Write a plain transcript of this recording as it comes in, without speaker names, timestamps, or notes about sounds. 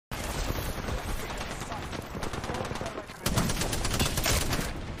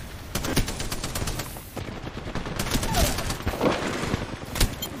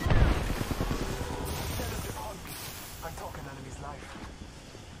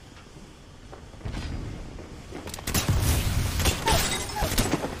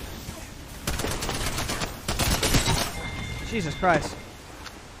Jesus Christ.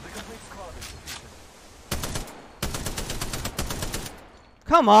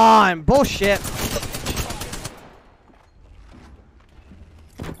 Come on, bullshit.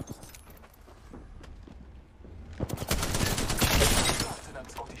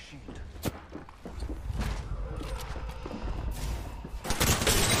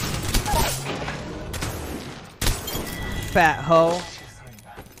 Fat hoe.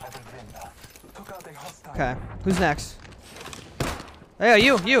 Okay, who's next? Hey,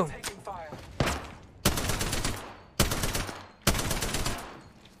 you.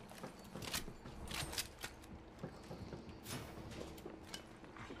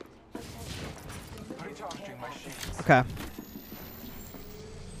 Okay.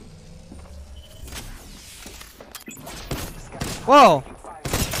 Whoa.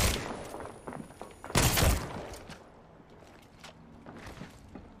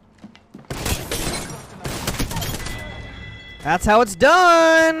 That's how it's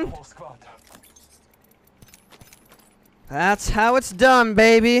done. That's how it's done,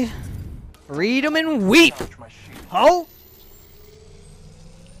 baby. Read 'em and weep. Ho.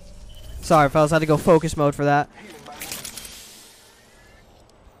 Sorry, fellas. I had to go focus mode for that.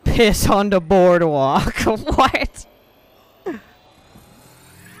 Piss on the boardwalk. What?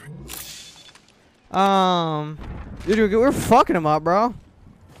 Dude, we're fucking him up, bro.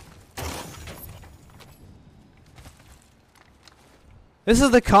 This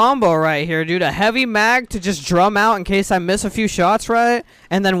is the combo right here, dude. A heavy mag to just drum out in case I miss a few shots, right?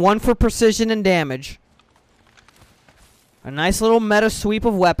 And then one for precision and damage. A nice little meta sweep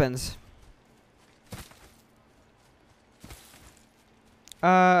of weapons.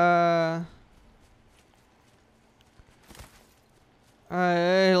 There.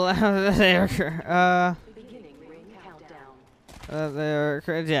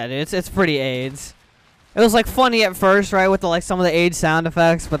 Yeah, dude, it's pretty AIDS. It was like funny at first, right, with the, like some of the AIDS sound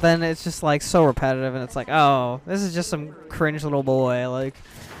effects, but then it's just like so repetitive, and it's like, oh, this is just some cringe little boy. Like,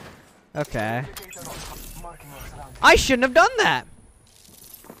 okay, I shouldn't have done that.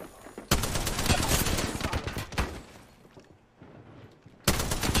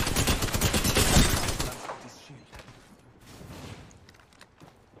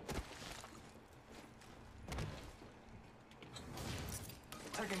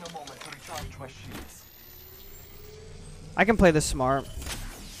 Taking a moment to recharge my shields. I can play this smart.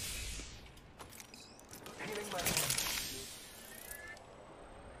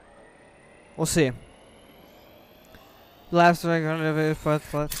 We'll see. That's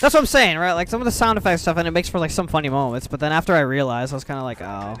what I'm saying, right? Like some of the sound effects stuff, and it makes for like some funny moments. But then after I realized, I was kind of like,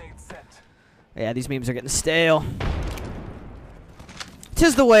 oh, yeah, these memes are getting stale.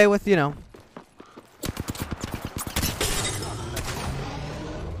 'Tis the way with, you know.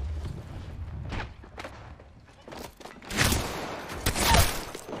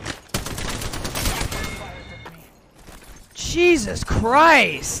 Jesus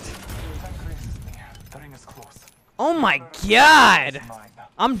Christ! Oh my God!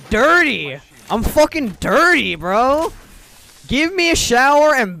 I'm dirty! I'm fucking dirty, bro! Give me a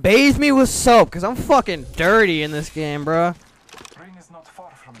shower and bathe me with soap, cause I'm fucking dirty in this game, bro. Rain is not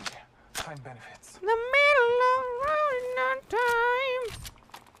far from me. Time benefits. The middle of running time.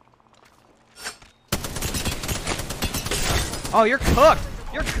 Oh, you're cooked!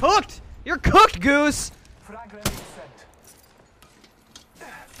 You're cooked! You're cooked, Goose!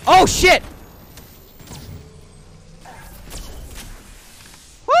 Oh shit!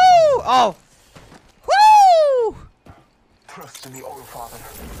 Woo! Oh! Woo! Trust in the All Father.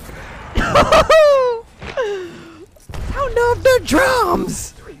 Sound of the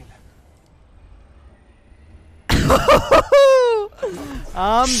drums!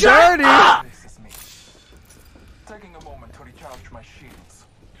 I'm dirty! Taking a moment to recharge my shields.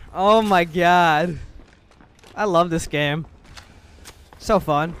 Oh my God. I love this game. So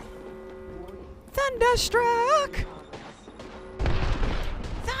fun. Thunderstruck!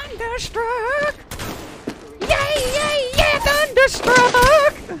 Thunderstruck! Yay, yay, yeah,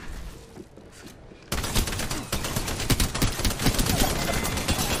 Thunderstruck!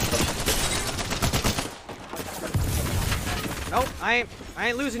 Nope, I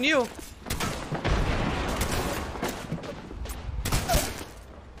ain't losing you.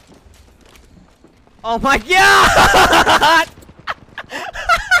 Oh my God!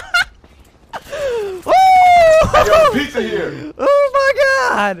 Yo, pizza here! Oh my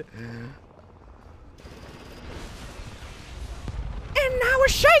God! And now we're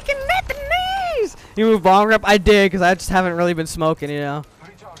shaking at the knees! You move bong rep? I did, because I just haven't really been smoking, you know.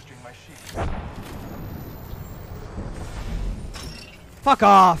 Recharging my shield. Fuck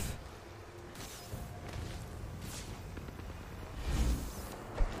off.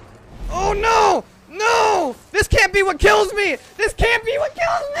 Oh no! No! This can't be what kills me! This can't be what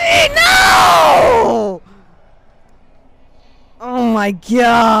kills me! No! Oh my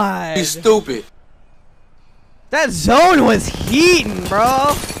god! You stupid. That zone was heating, bro.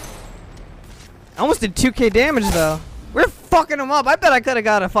 I almost did 2k damage though. We're fucking them up. I bet I could have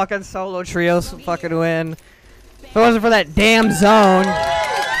got a fucking solo trios fucking win. If it wasn't for that damn zone.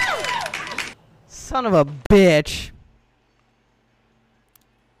 Son of a bitch.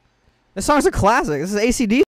 This song's a classic. This is ACD.